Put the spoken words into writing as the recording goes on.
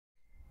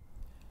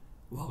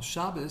Well,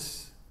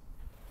 Shabbos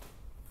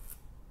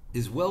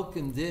is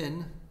welcomed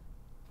in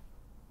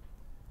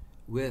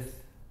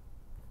with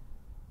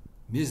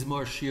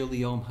Mizmor Shir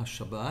Liyom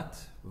HaShabbat,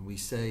 when we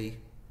say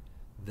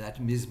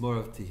that Mizmor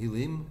of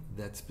Tehillim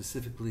that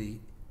specifically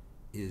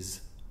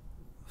is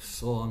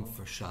song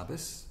for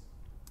Shabbos.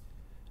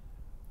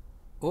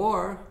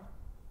 Or,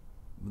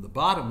 the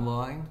bottom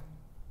line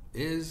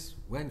is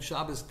when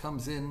Shabbos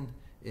comes in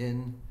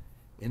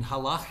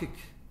halachic,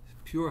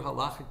 pure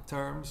halachic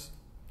terms,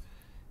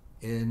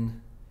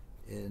 and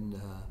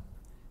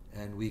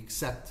we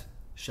accept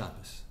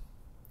Shabbos.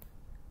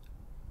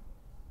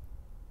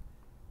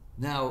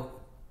 Now,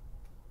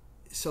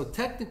 so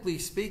technically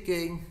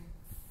speaking,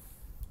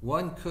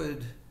 one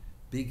could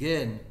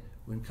begin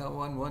when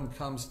one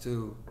comes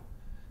to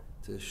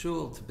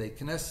shul, to Beit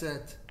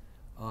Knesset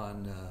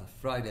on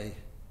Friday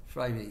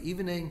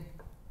evening,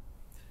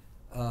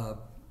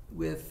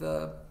 with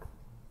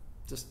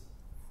just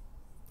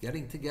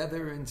getting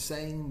together and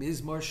saying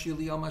Mizmor Shir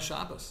Liyom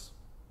HaShabbos,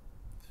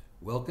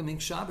 welcoming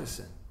Shabbos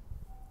in.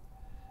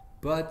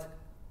 But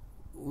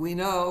we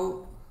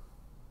know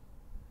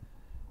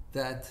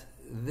that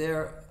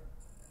there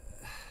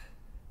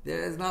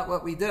is not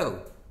what we do.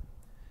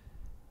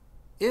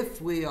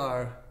 If we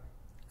daven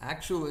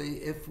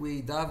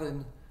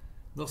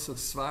Nusach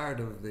Svard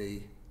of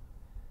the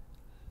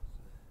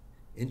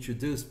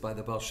introduced by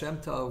the Baal Shem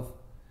Tov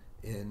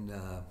in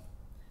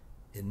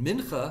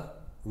Mincha,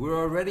 we're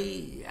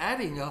already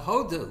adding a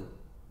Hodu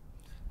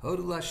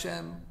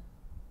Lashem,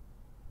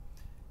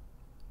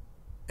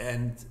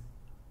 and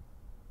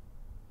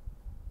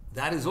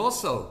that is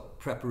also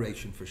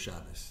preparation for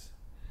Shabbos.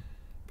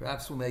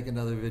 Perhaps we'll make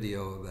another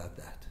video about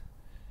that.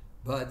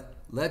 But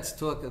let's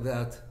talk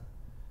about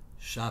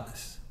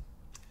Shabbos.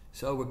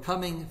 So we're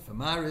coming from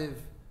Mariv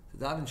to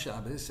daven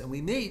Shabbos, and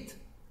we meet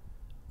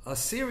a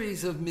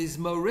series of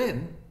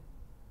Mizmorim,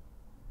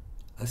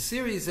 a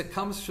series that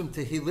comes from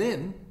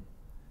Tehillim,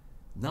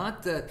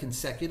 not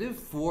consecutive.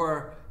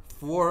 Four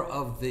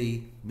of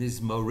the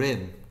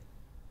Mizmorim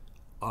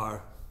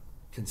are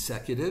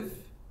consecutive,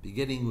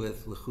 beginning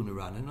with L'chuna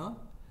Ranana,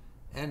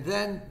 and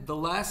then the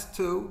last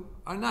two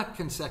are not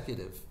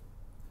consecutive.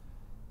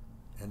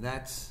 And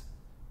that's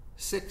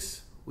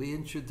 6. We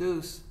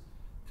introduce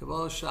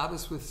Kabbalah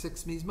Shabbos with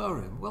 6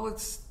 Mizmorim. Well,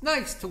 it's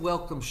nice to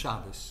welcome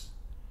Shabbos.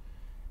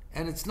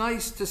 And it's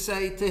nice to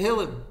say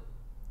Tehillim.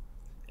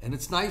 And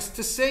it's nice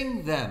to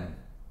sing them.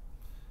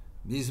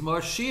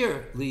 Mizmor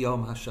Shir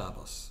Liyom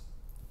HaShabbos.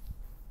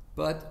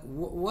 But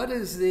what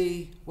is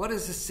the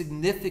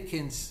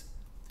significance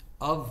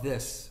of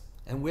this?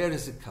 And where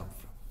does it come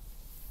from?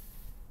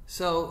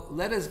 So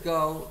let us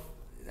go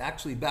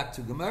actually back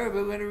to Gemara, but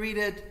we're going to read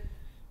it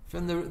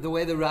from the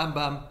way the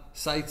Rambam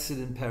cites it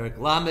in Perek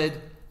Lamed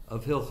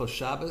of Hilchos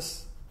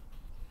Shabbos,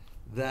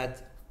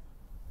 that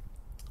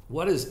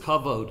what is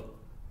kavod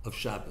of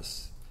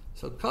Shabbos?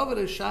 So kavod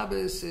of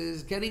Shabbos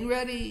is getting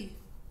ready,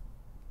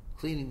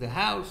 cleaning the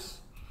house,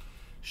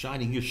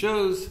 shining your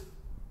shoes,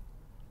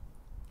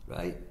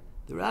 right?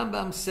 The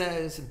Rambam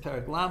says in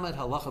Perek Lamed,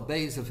 Halacha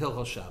Beis of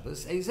Hilchos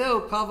Shabbos,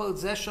 Eizeu kavod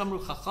zeh shamru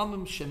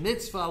chachamim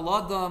shemitzvah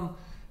al adam,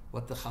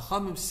 what the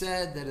chachamim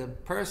said that a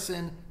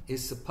person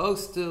is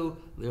supposed to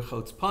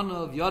lirchotz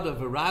panav, yodav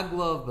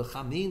v'raglov,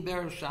 b'chamin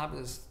b'erev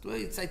Shabbos.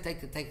 You'd say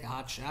take a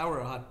hot shower,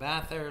 a hot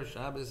bath erev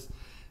Shabbos,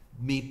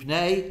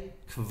 mipnei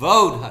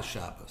kvod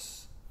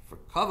HaShabbos, for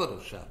kavod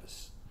of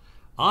Shabbos,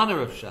 honor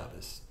of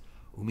Shabbos.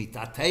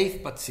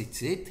 Umitatef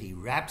batzitzit, he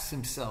wraps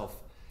himself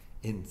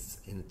in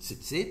a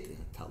tzitzit, in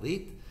a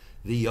talit,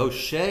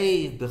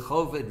 v'yoshev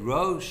b'choved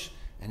rosh,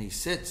 and he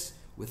sits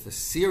with a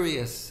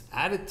serious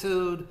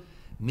attitude,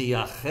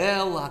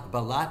 miyachel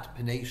akbalat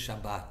pnei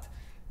Shabbat,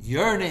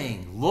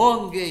 yearning,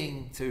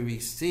 longing to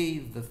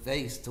receive the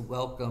face, to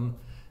welcome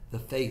the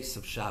face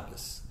of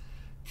Shabbos.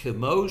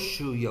 Kemo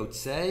shu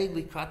yotzei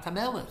likrat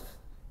hamelech,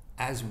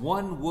 as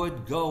one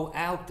would go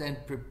out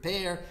and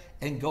prepare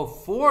and go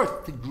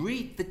forth to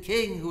greet the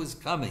king who is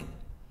coming.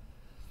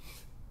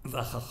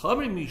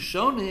 V'chachamim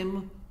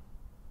yishonim,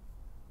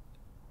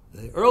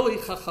 the early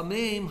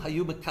chachamim,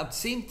 hayu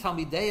mekabtzim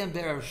talmideim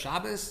b'erev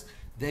Shabbos,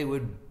 they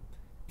would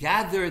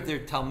gather their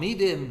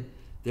talmidim,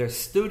 their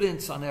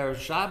students on Erev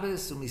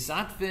Shabbos,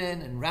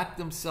 umisatvin, and wrap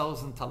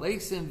themselves in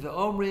talesim,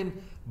 ve'omrim,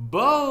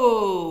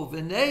 bo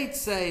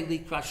v'neitzei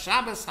likra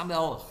Shabbos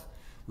hamelech,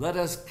 let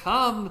us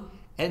come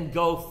and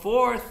go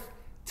forth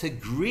to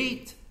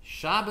greet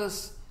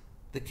Shabbos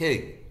the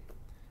king.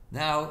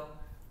 Now,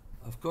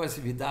 of course,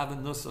 if you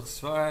daven Nusach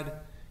Sfard,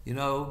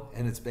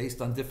 and it's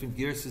based on different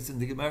gears in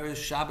the Gemara, is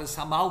Shabbos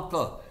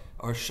Hamalka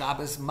or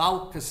Shabbos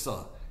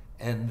Malkasa,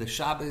 and the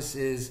Shabbos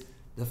is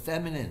the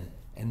feminine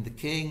and the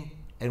king,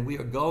 and we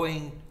are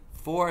going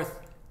forth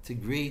to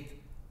greet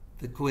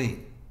the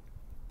queen.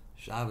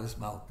 Shabbos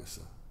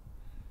Malkasa.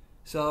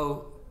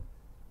 So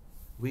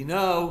we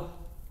know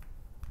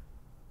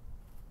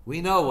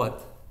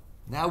what.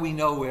 Now we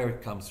know where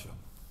it comes from.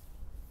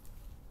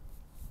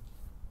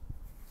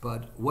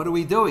 But what are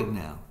we doing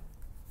now?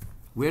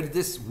 Where did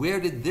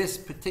this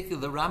particular,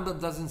 the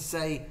Rambam doesn't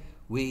say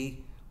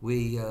we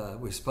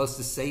we're supposed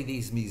to say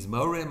these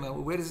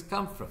mizmorim. Where does it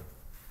come from?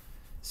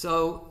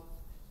 So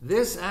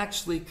this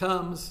actually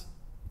comes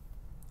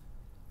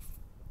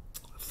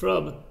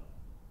from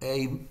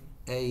a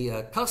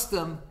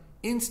custom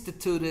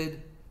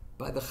instituted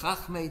by the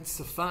Chachmei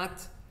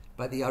Tzfat,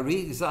 by the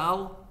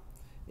Arizal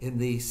in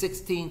the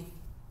 16th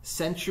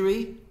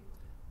century,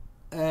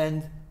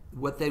 and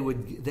what they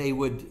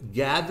would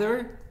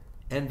gather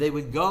and they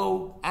would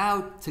go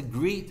out to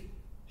greet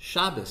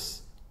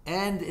Shabbos.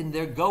 And in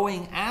their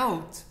going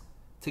out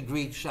to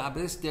greet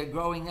Shabbos, they're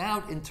going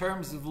out in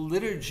terms of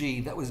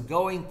liturgy that was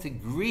going to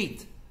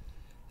greet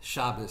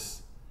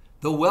Shabbos,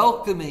 the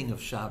welcoming of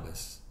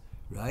Shabbos,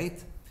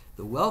 right?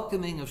 The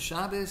welcoming of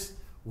Shabbos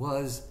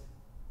was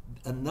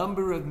a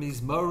number of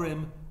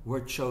mizmorim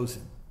were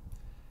chosen.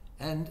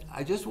 And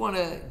I just want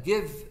to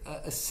give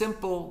a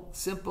simple,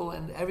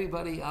 and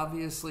everybody,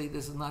 obviously,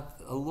 this is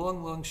not a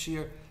long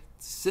shir,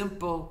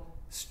 simple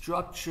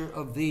structure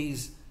of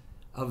these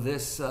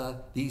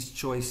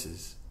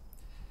choices.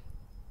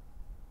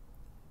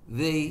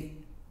 I've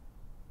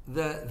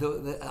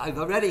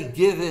already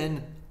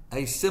given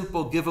a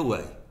simple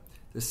giveaway.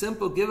 The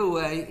simple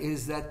giveaway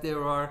is that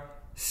there are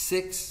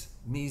 6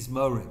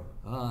 mizmorim.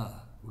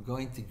 We're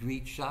going to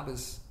greet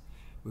Shabbos.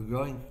 We're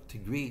going to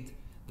greet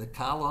the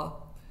Kala.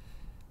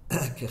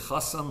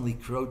 Kechasam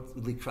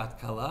likrat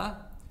Kala.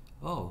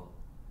 Oh,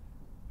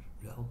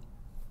 well,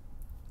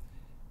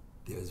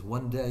 there's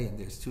 1 day and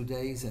there's 2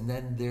 days, and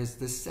then there's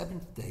the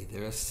 7th day.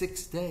 There are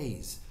 6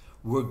 days.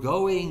 We're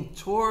going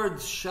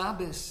towards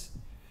Shabbos.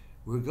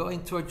 We're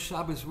going towards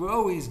Shabbos. We're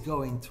always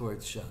going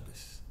towards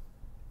Shabbos.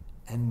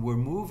 And we're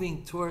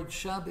moving towards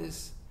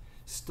Shabbos,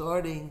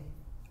 starting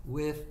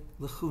with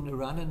L'chu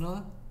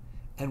Neranenah,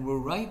 and we're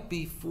right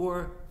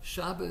before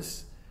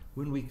Shabbos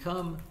when we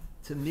come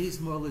to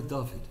Mizmor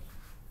LeDavid.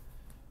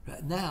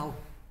 Right now,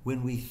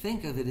 when we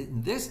think of it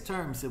in this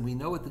terms, and we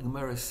know what the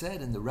Gemara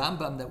said in the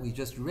Rambam that we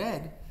just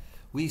read,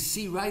 we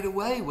see right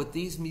away what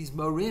these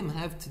Mizmorim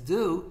have to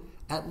do,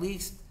 at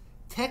least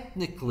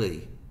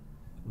technically,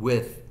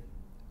 with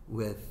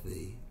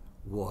the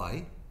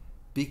why.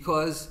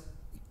 Because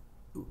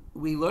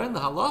we learn the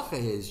halacha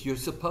is you're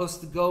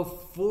supposed to go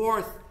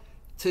forth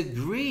to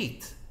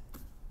greet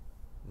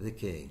the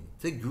king,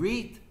 to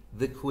greet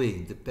the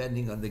queen,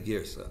 depending on the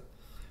girsa.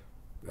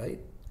 Right?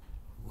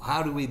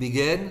 How do we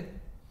begin?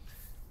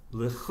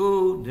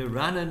 L'chu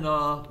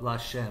Neranenah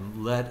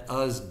L'Hashem. Let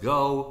us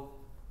go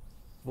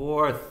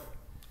forth.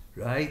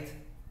 Right?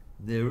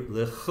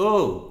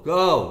 L'chu,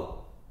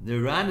 go.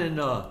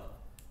 Neranenah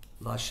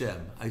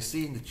L'Hashem. I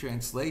see in the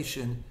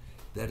translation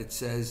that it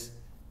says,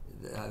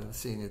 I'm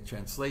seeing a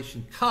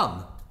translation,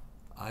 come.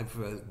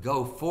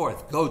 Go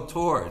forth, go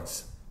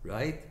towards.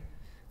 Right?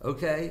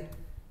 Okay?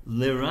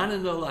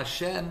 L'Neranenah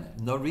L'Hashem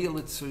Nori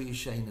L'Tzur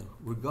Yishenu.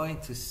 We're going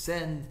to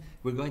sing,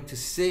 we're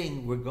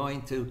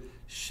going to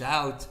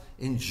shout,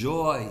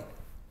 enjoy,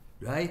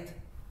 right?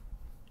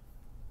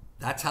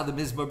 That's how the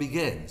Mizmor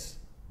begins.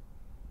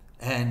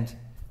 And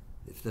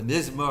if the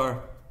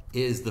Mizmor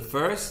is the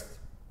first,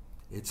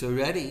 it's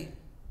already,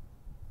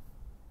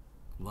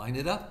 line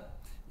it up.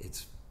 You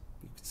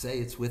could say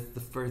it's with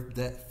the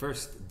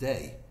first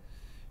day,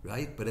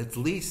 right? But at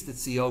least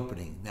it's the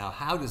opening. Now,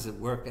 how does it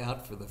work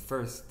out for the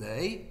first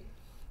day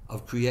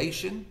of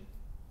creation?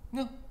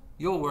 No,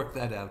 you'll work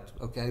that out,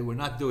 okay? We're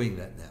not doing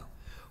that now.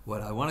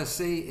 What I want to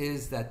see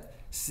is that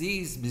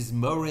these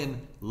Mizmorim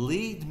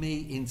lead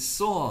me in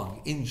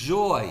song, in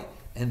joy,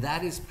 and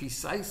that is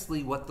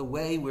precisely what the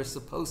way we're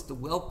supposed to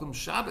welcome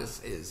Shabbos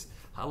is,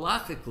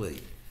 halachically.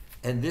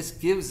 And this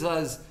gives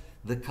us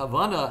the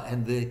kavanah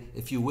and the,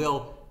 if you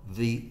will,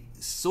 the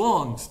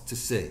songs to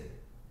sing.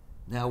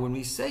 Now, when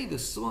we say the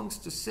songs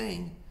to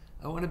sing,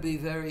 I want to be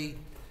very,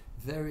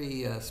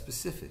 very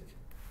specific.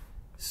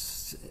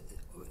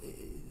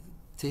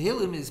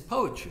 Tehillim is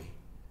poetry.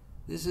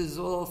 This is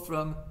all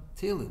from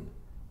Tehillim.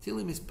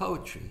 Tehillim is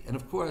poetry. And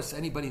of course,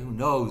 anybody who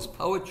knows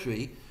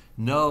poetry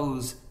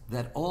knows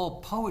that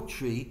all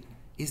poetry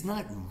is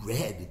not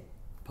read.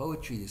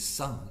 Poetry is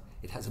sung.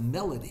 It has a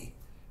melody,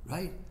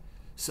 right?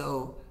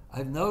 So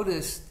I've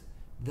noticed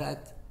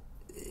that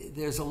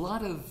there's a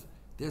lot of,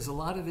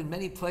 in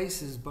many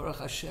places, Baruch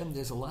Hashem,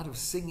 there's a lot of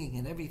singing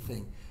and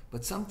everything.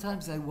 But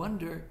sometimes I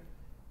wonder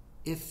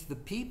if the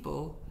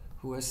people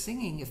who are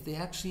singing, if they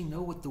actually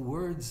know what the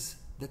words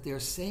that they're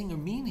saying are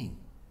meaning.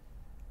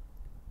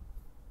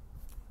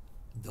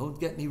 Don't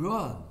get me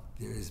wrong.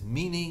 There is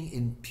meaning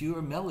in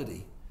pure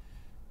melody,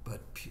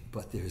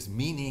 but there's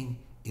meaning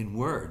in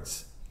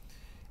words.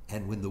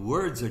 And when the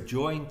words are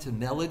joined to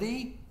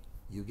melody,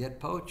 you get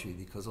poetry,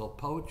 because all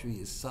poetry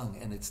is sung,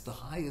 and it's the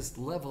highest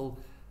level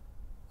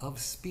of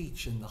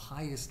speech and the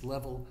highest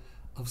level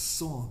of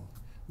song.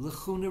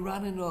 L'chu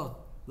Neranenah.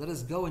 Let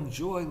us go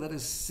enjoy, let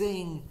us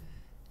sing,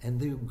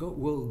 and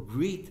we'll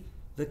greet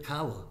the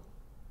Kala.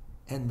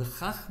 And the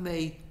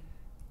Chachamim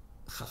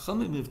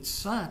of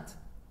Tzfat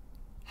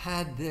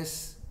had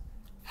this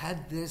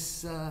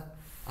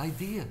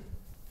idea.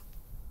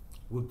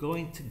 We're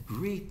going to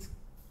greet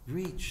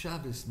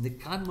Shabbos.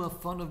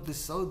 Nikanma fun of the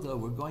soda.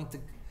 We're going to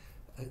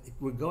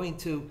we're going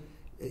to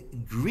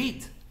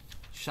greet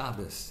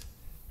Shabbos,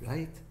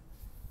 right?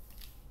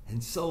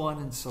 And so on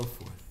and so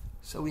forth.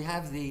 So we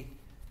have the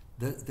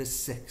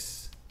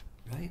 6,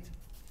 right?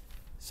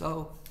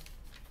 So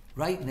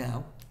right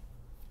now,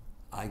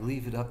 I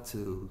leave it up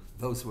to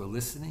those who are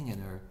listening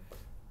and are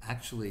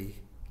actually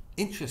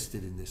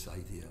interested in this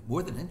idea,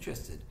 more than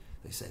interested.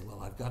 They say,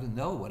 well, I've got to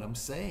know what I'm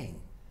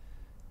saying.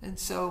 And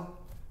so,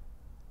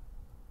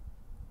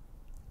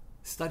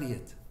 study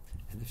it.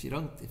 And if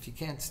you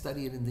can't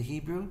study it in the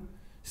Hebrew,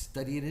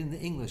 study it in the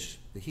English.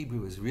 The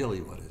Hebrew is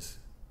really what is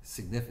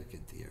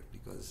significant here,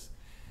 because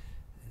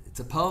it's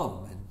a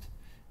poem, and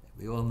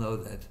we all know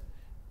that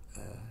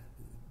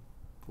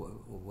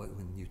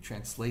when you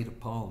translate a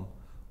poem,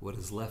 what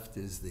is left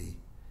is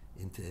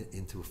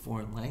into a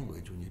foreign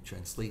language. When you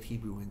translate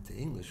Hebrew into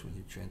English, when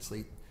you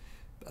translate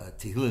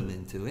Tehillim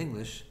into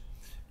English,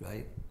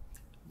 right?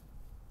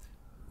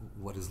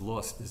 What is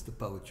lost is the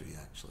poetry,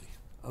 actually.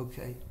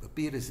 Okay, but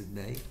be it as it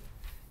may,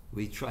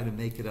 we try to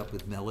make it up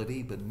with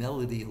melody, but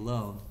melody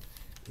alone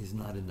is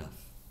not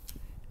enough.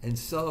 And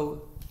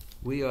so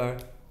we are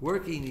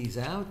working these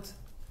out,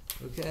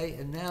 okay?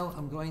 And now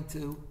I'm going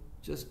to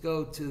just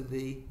go to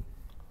the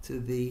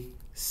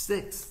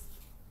 6th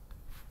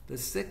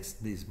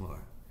Mizmor.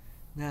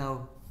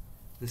 Now,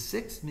 the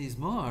 6th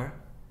Mizmor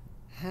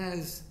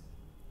has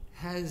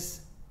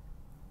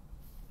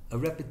a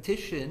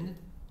repetition,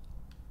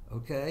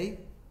 okay,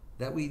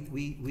 that we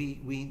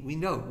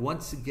note.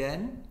 Once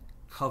again,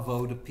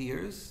 kavod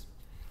appears.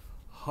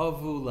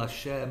 Havu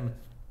Lashem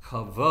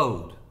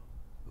kavod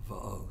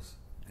va'oz.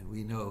 And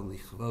we know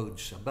lichvod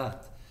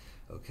Shabbat.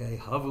 Okay,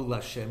 Havu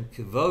Lashem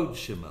kavod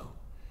shemo.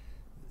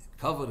 The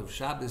kavod of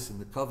Shabbos and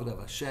the kavod of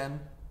Hashem,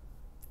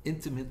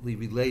 intimately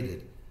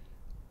related.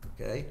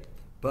 Okay,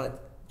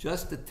 but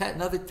just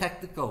another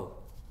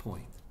technical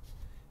point.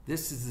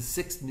 This is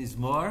the 6th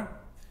Mizmor,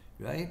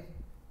 right?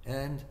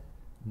 And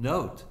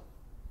note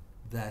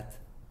that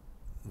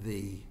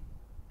a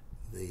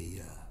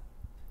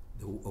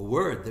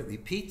word that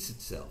repeats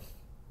itself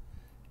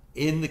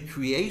in the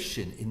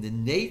creation, in the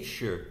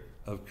nature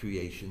of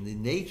creation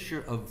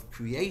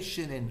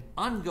and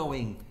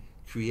ongoing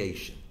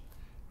creation,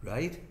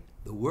 right?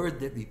 The word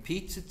that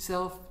repeats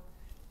itself,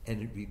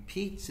 and it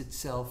repeats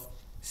itself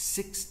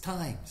 6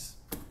 times,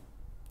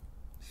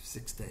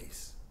 6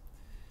 days.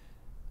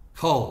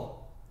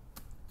 Kol,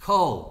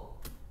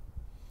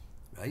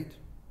 right?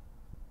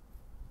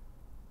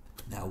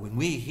 Now, when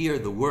we hear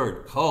the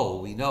word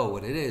kol, we know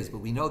what it is, but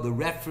we know the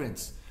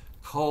reference.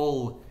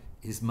 Kol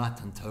is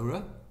Matan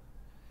Torah,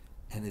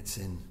 and it's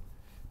in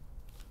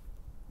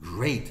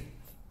great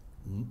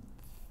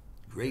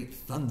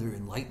thunder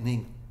and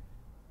lightning,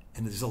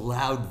 and there's a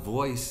loud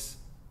voice,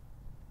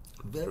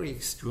 very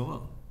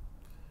strong.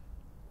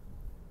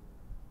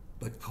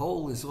 But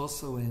kol is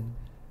also in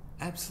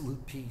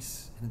absolute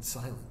peace and in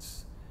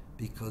silence,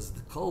 because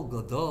the kol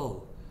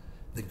gadol,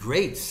 the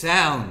great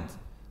sound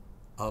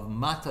of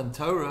Matan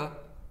Torah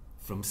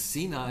from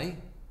Sinai,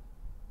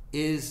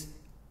 is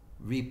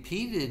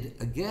repeated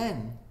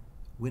again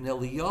when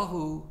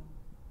Eliyahu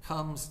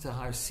comes to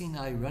Har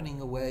Sinai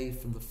running away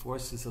from the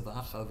forces of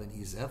Achav and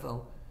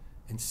Yezebel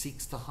and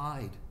seeks to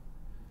hide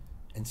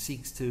and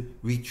seeks to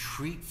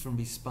retreat from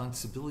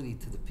responsibility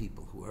to the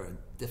people who are a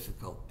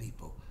difficult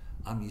people.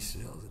 Am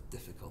Yisrael is a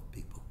difficult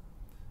people.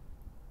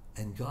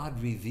 And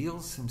God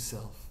reveals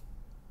himself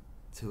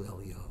to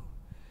Eliyahu,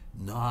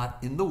 not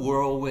in the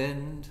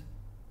whirlwind,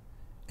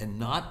 and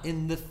not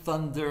in the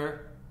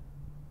thunder,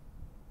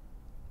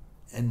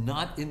 and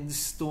not in the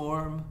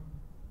storm.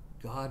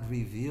 God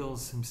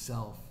reveals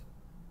himself,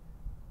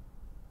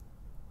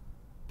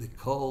 the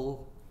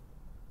kol,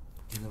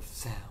 in a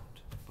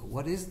sound. But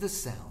what is the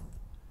sound?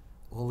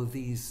 All of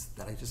these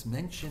that I just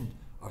mentioned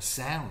are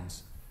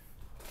sounds.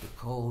 The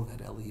kol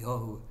that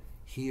Eliyahu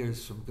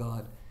hears from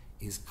God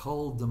is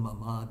kol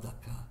demama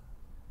daka,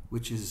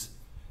 which is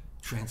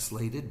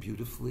translated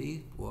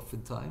beautifully,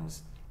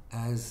 oftentimes,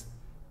 as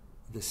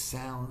the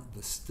sound,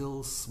 the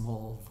still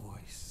small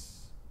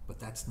voice. But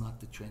that's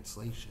not the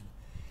translation.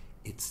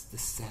 It's the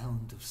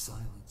sound of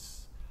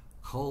silence.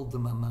 Kol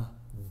demama.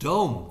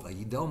 Dom,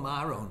 vayidom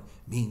Aaron,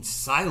 means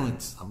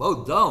silence.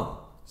 Amod dom,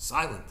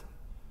 silent.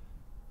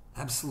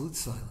 Absolute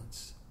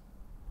silence.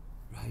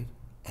 Right?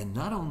 And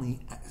not only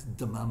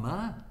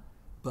demama,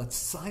 but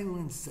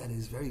silence that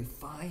is very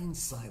fine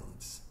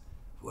silence.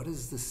 What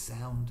is the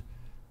sound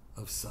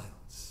of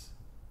silence?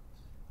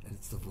 And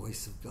it's the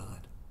voice of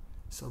God.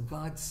 So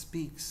God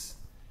speaks.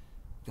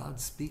 God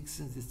speaks,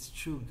 and it's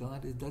true.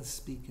 God, it does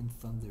speak in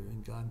thunder,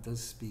 and God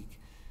does speak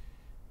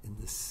in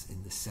the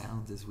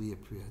sound as we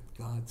appear.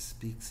 God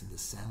speaks in the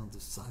sound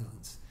of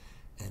silence.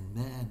 And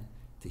man,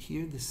 to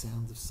hear the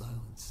sound of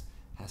silence,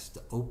 has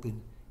to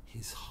open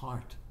his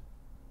heart.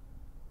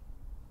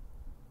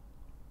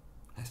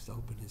 Has to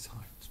open his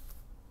heart.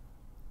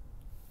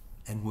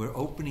 And we're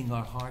opening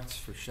our hearts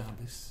for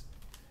Shabbos.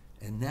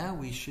 And now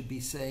we should be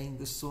saying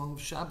the song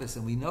of Shabbos.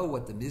 And we know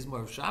what the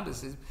Mizmor of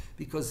Shabbos is,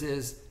 because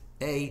there's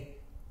a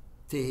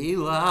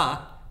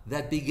Tehillah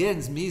that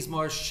begins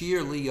Mizmor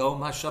Shir Liyom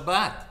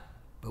HaShabbat.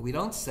 But we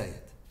don't say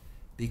it,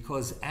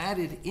 because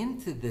added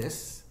into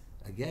this,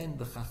 again,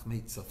 the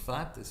Chachmei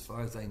Tzafat, as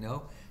far as I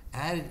know,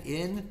 added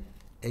in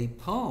a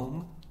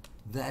poem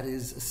that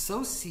is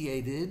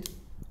associated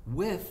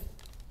with,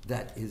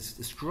 that is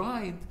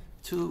ascribed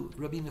to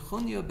Rabbi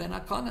Nechunya ben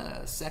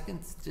Akana,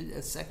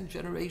 a second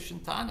generation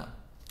Tana.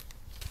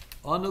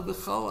 Ono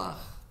b'choach,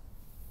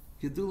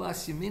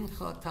 gedulas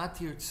yamincha,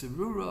 tatir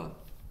tzerura.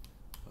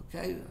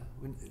 Okay,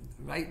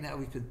 right now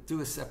we could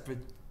do a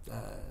separate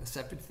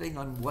thing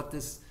on what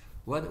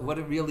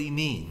it really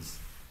means.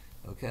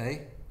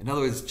 Okay, in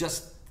other words,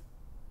 just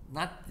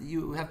not,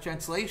 you have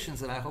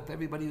translations, and I hope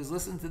everybody who's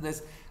listening to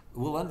this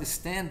will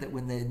understand that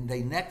when the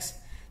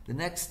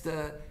next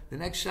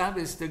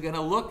Shabbos, they're going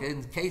to look,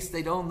 in case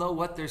they don't know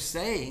what they're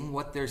saying,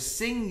 what they're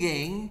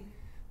singing.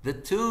 The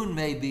tune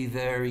may be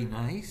very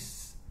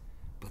nice,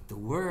 but the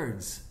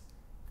words,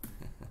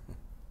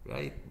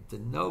 right? To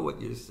know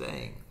what you're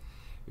saying,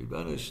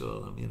 Ribbonu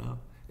Shalom,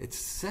 it's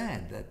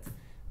sad that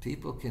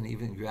people can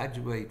even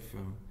graduate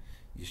from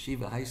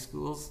yeshiva high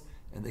schools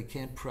and they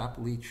can't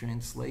properly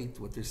translate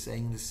what they're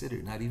saying in the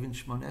Siddur, not even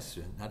Shmon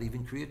Esrei, not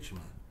even Kriyat Shema.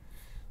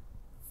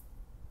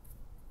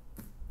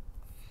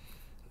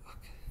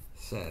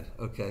 Sad.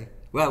 Okay.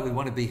 Well, we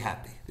want to be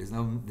happy.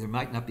 There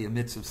might not be a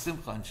mitzvah of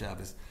Simcha on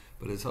Shabbos,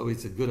 but it's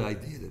always a good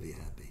idea to be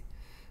happy.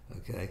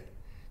 Okay.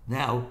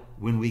 Now,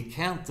 when we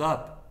count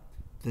up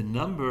the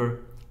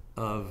number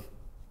of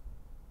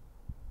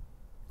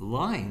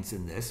lines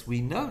in this, we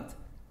note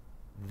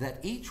that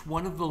each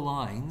one of the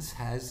lines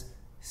has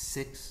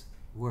 6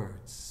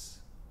 words.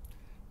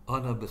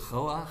 Ana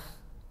b'choach,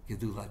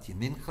 gedulat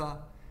yamincha,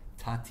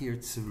 tatir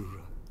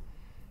tzerura.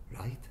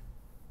 Right?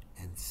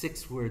 And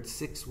 6 words,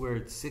 6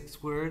 words,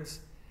 6 words,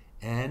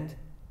 and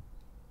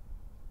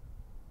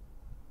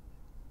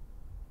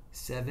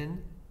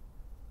 7,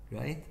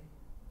 right?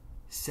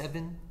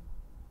 7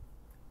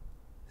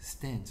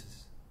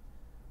 stanzas,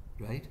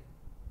 right?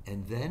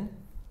 And then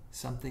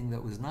something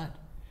that was not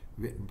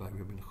written by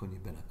Rabbi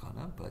Nechunya ben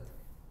Akana, but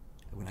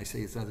when I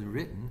say it's not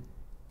written,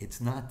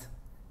 it's not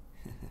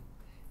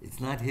it's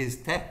not his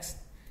text.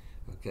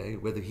 Okay,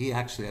 whether he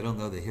actually, I don't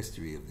know the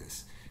history of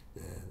this.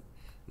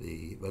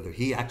 Whether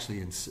he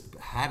actually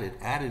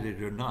added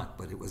it or not,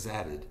 but it was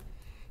added.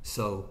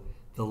 So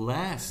the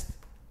last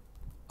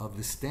of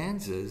the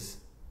stanzas,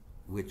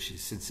 which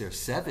is, since there's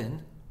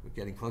 7, we're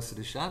getting closer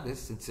to Shabbos,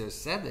 since there's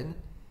 7,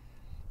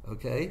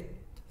 okay,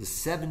 the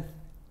 7,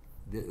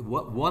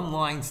 one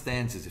line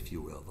stanzas, if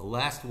you will, the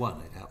last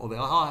one, they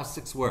all have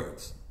 6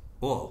 words,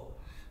 all,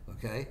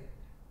 okay,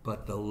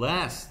 but the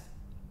last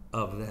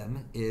of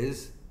them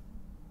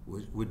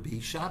would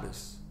be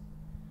Shabbos.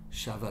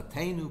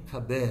 Shavatenu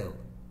kabel.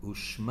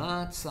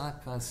 Ushma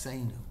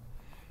tzakasenu.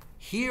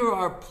 Hear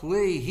our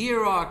plea,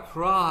 hear our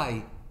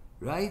cry,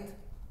 right?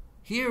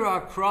 Hear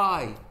our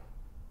cry.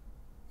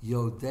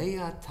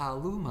 Yodea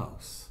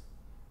talumos,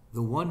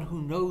 the one who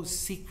knows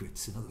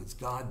secrets. In other words,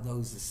 God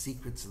knows the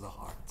secrets of the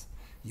heart.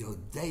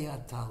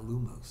 Yodea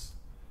talumos.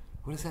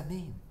 What does that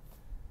mean?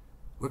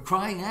 We're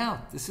crying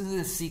out. This isn't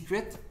a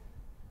secret.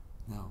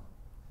 No.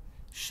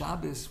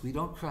 Shabbos, we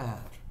don't cry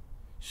out.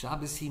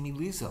 Shabbos himi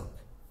lizok.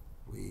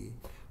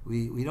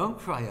 We don't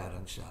cry out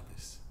on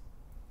Shabbos,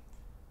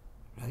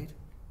 right?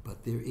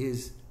 But there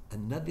is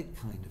another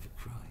kind of a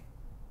cry,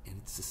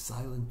 and it's a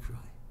silent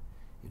cry.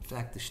 In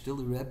fact, the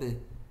Stiller Rebbe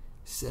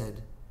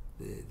said,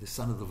 the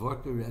son of the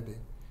Vorka Rebbe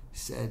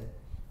said,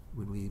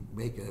 when we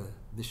make a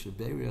Mishra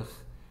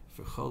Berach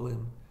for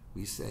Cholim,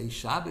 we say,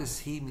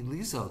 Shabbos hi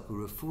milizok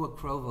u'refua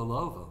krov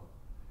alovo.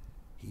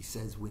 He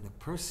says, when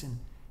a person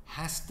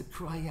has to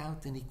cry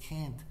out and he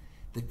can't,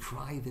 the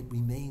cry that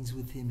remains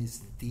with him is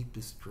the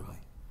deepest cry.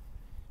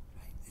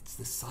 It's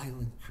the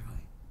silent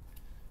cry.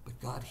 But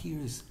God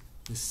hears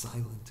the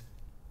silent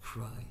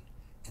cry.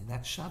 And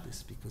that's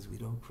Shabbos, because we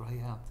don't cry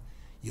out.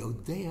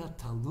 Yodea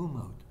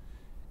talumot.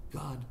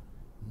 God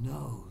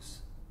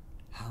knows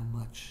how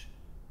much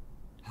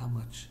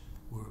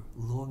we're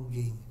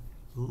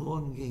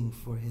longing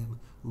for Him,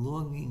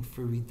 longing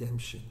for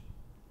redemption.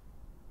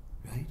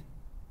 Right?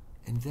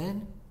 And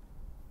then,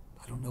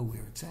 I don't know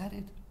where it's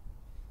added.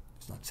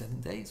 It's not 7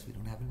 days. We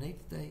don't have an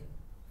 8th day.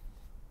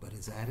 But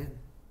it's added.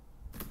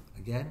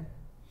 Again,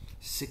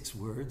 6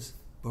 words,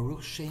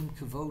 Baruch Shem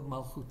Kavod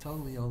Malchuto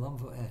Li'olam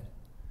Vo'ed.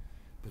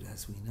 But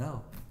as we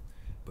know,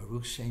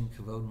 Baruch Shem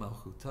Kavod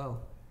Malchuto,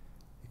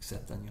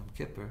 except on Yom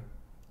Kippur,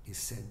 is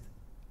said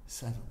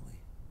silently.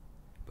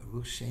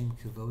 Baruch Shem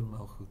Kavod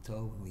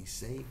Malchuto, when we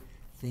say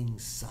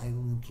things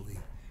silently,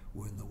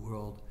 we're in the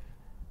world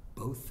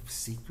both of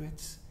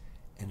secrets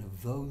and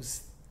of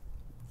those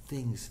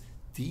things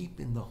deep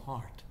in the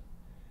heart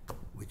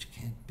which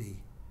can't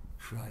be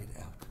cried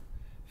out.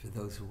 For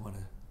those who want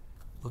to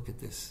look at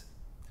this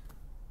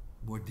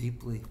more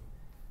deeply,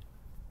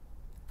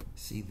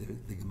 see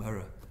the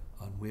Gemara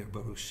on where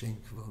Baruch Shem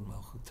Kavod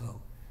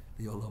Malchuto,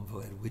 the Olam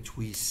Voed, which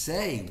we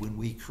say when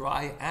we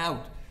cry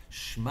out,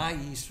 Shema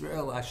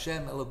Yisrael,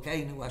 Hashem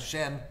Elokeinu,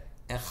 Hashem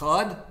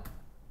Echad.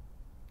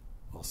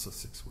 Also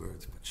 6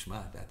 words, but Shema,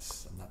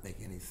 I'm not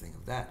making anything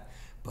of that.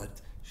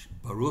 But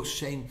Baruch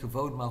Shem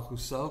Kavod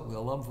Malchuso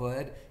Le'olam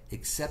V'Oed,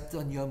 except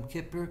on Yom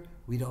Kippur,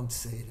 we don't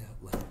say it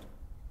out loud.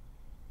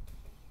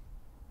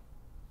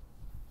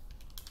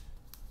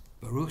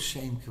 Baruch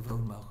Shem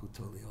Kavod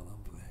Malchuto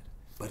Le'olam V'Oed.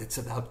 But it's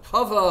about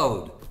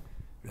Kavod,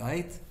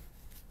 right?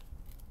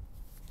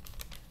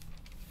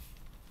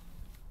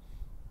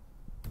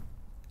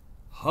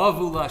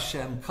 Havu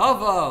Lashem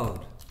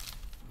Kavod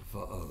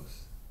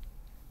V'Oz.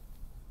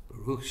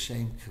 Baruch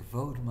Shem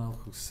Kavod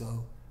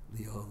Malchuso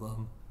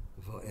Le'olam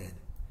V'Oed.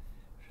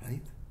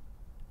 Right?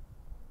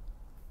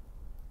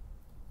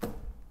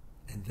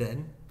 And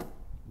then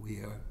we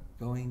are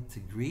going to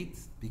greet,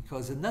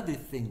 because another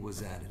thing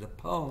was added, a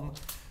poem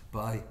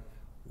by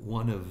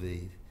one of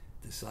the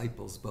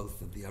disciples,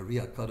 both of the Ari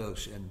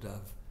HaKadosh and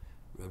of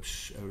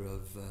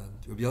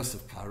Rabbi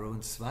Yosef Karo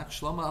and Tzvat,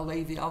 Shlomo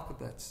Alevi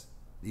Alkabetz,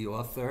 the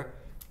author.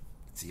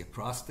 It's the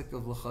acrostic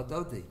of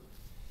L'Chadodi.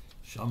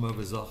 Shamar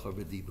v'Zachar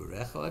b'Dibur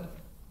Echad,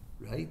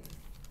 right?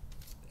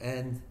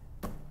 And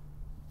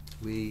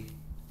we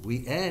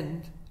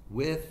end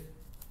with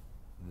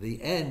the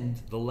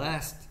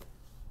last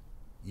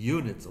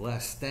unit, the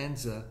last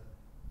stanza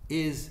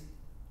is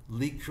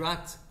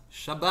Likrat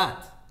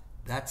Shabbat.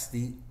 That's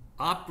the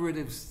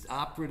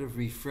operative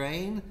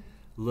refrain.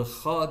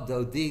 L'cha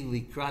dodi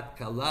likrat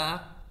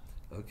kala,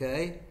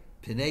 okay?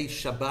 Pinei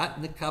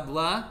Shabbat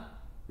nekabla,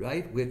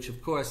 right? Which,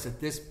 of course, at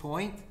this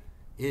point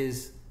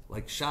is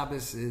like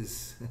Shabbos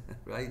is,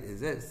 right? Is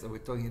this? So we're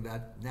talking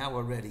about now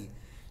already.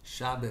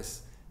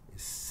 Shabbos is the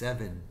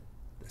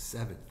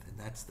seventh, and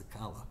that's the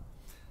kala,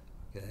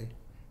 okay?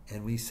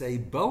 And we say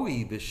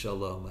Boi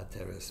b'shalom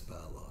ateres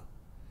ba'ala,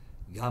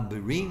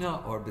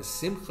 Gamberina or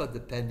b'simcha,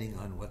 depending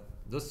on what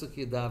nusach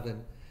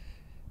yadaven.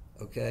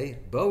 Okay,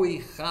 Boi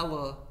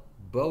chala,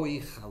 all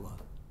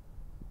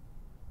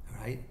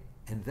right,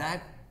 and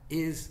that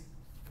is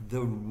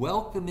the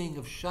welcoming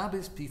of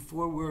Shabbos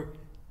before we're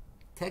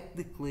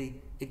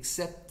technically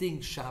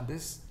accepting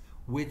Shabbos,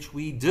 which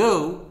we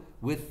do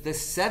with the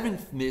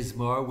seventh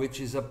Mizmor, which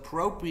is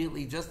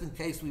appropriately, just in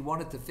case we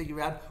wanted to figure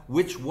out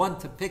which one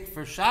to pick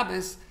for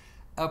Shabbos,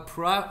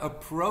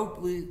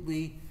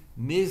 appropriately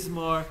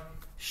Mizmor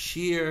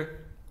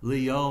Shir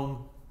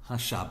Liyom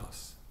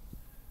HaShabbos.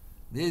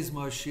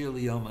 Mizmor Shir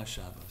Liyom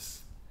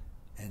HaShabbos.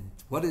 And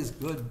what is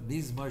good?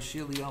 Mizmor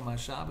Shir Liyom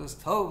HaShabbos,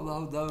 Tov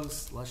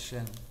Lodos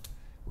Lashem.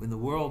 When the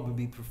world will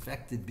be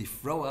perfected,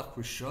 Bifroach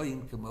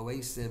Rishoyim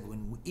K'moesev,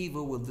 when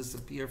evil will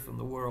disappear from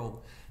the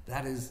world,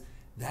 that is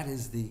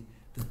the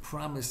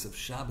promise of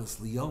Shabbos,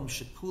 Liyom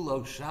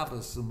Shekulo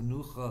Shabbos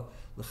U'Menucha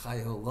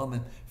L'Chayei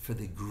Olamim, for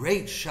the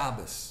great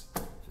Shabbos,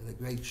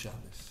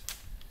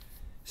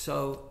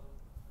 So,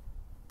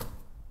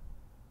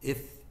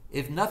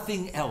 if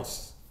nothing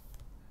else,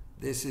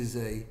 this is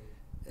I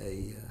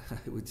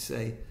would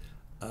say,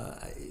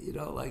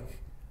 like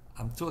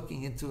I'm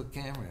talking into a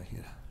camera,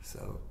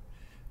 So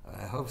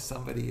I hope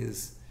somebody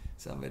is,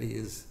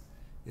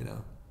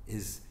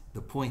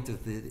 the point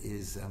of it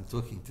is I'm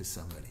talking to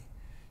somebody.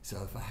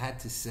 So if I had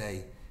to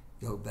say,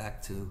 go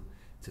back to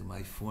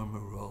my former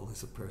role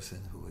as a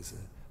person who was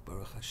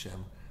Baruch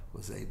Hashem,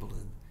 was able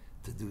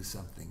to do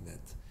something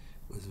that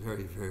was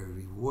very, very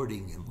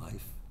rewarding in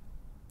life,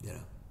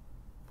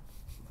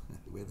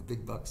 where the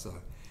big bucks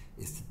are,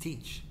 is to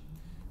teach.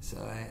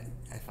 So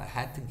if I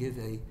had to give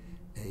a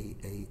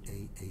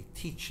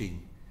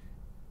teaching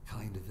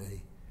kind of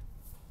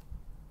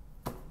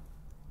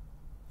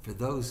for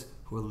those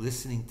who are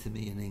listening to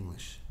me in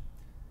English,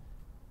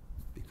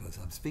 because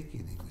I'm speaking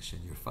in English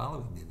and you're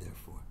following me,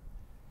 therefore.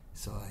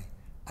 So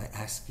I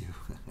ask you,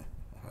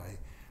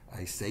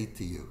 I say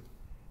to you,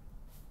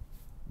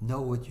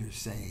 know what you're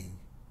saying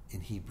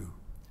in Hebrew.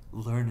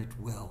 Learn it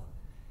well.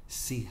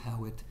 See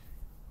how it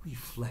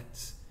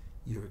reflects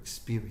your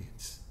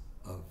experience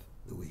of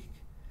the week,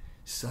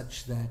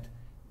 such that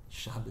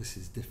Shabbos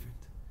is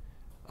different.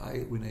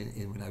 When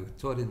I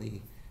taught in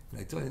the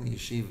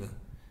yeshiva,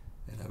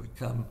 and I would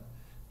come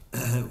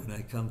when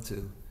I come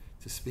to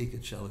speak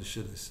at Shalosh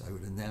Shudis, I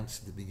would announce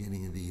at the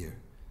beginning of the year,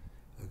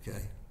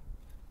 okay,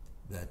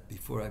 that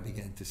before I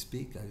began to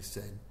speak, I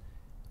said,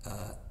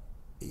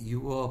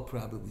 you all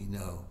probably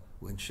know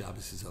when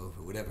Shabbos is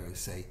over. Whatever I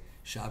say,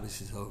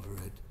 Shabbos is over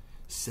at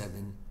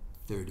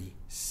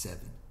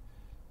 7:37.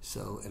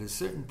 So at a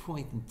certain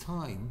point in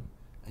time,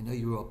 I know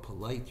you're all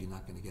polite, you're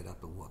not going to get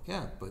up and walk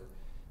out, but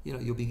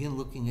you'll begin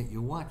looking at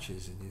your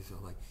watches, and you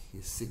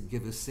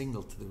give a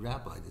signal to the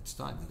rabbi, it's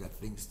time, we've got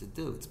things to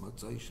do, it's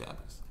Motzei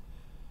Shabbos.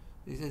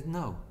 He said,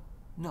 no,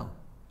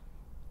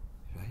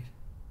 right?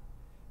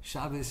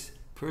 Shabbos,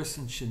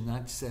 person should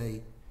not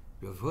say,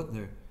 Rav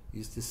Hutner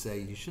used to say,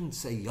 you shouldn't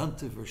say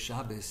Yontiv or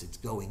Shabbos, it's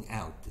going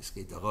out, this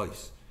geht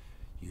arois.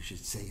 You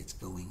should say it's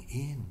going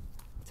in,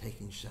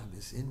 taking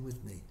Shabbos in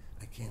with me.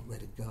 I can't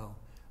let it go.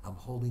 I'm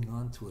holding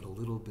on to it a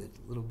little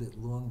bit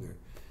longer.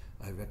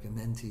 I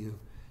recommend to you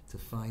to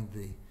find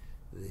the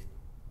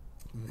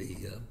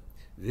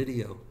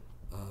video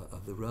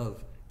of the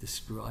Rav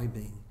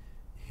describing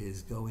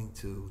his going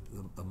to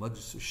a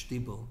Madrasa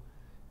Shtibel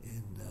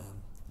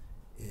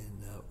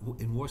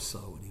in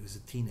Warsaw when he was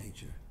a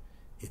teenager,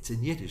 It's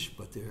in Yiddish,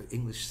 but there are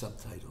English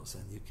subtitles,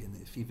 and you can,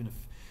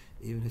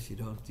 even if you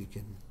don't, you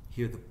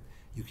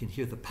can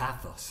hear the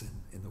pathos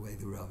in the way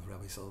the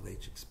Rabbi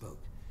Soloveitchik spoke.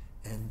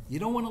 And you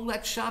don't want to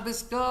let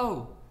Shabbos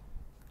go.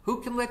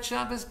 Who can let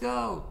Shabbos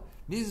go?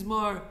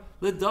 Mizmor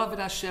LeDavid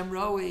Hashem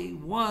Roi,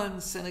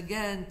 once and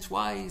again,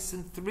 twice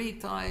and 3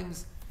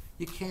 times.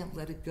 You can't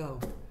let it go,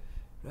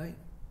 right?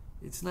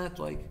 It's not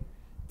like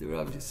the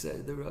Rav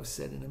said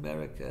in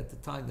America at the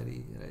time that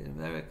in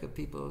America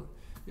people,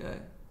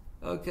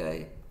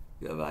 okay,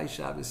 you have I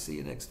Shabbos, see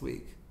you next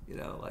week.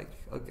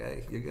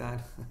 Okay, you're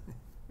gone,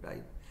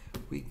 right?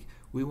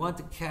 We want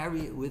to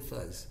carry it with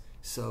us.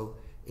 So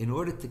in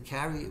order to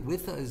carry it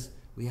with us,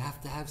 we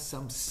have to have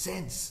some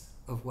sense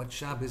of what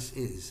Shabbos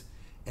is.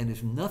 And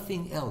if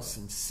nothing else,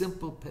 in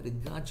simple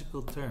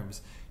pedagogical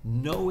terms,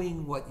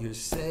 knowing what you're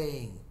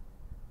saying,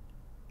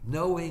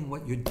 knowing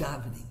what you're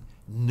davening,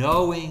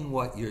 knowing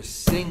what you're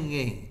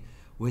singing,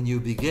 when you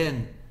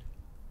begin,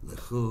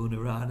 L'chu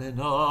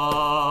niranenu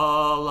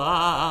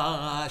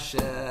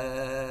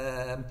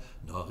Hashem,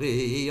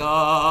 Noria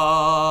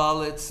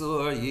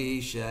Litzur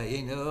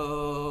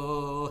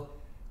Yisheinu.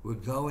 We're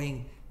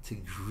going to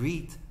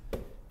greet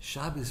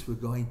Shabbos, we're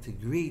going to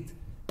greet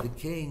the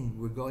King,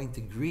 we're going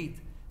to greet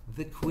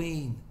the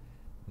Queen.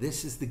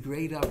 This is the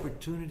great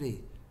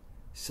opportunity.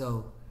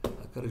 So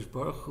HaKadosh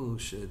Baruch Hu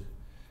should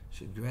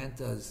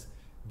grant us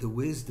the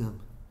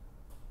wisdom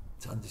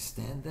to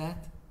understand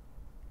that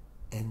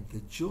and the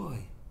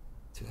joy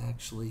to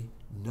actually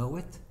know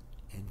it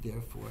and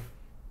therefore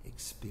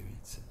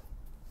experience it.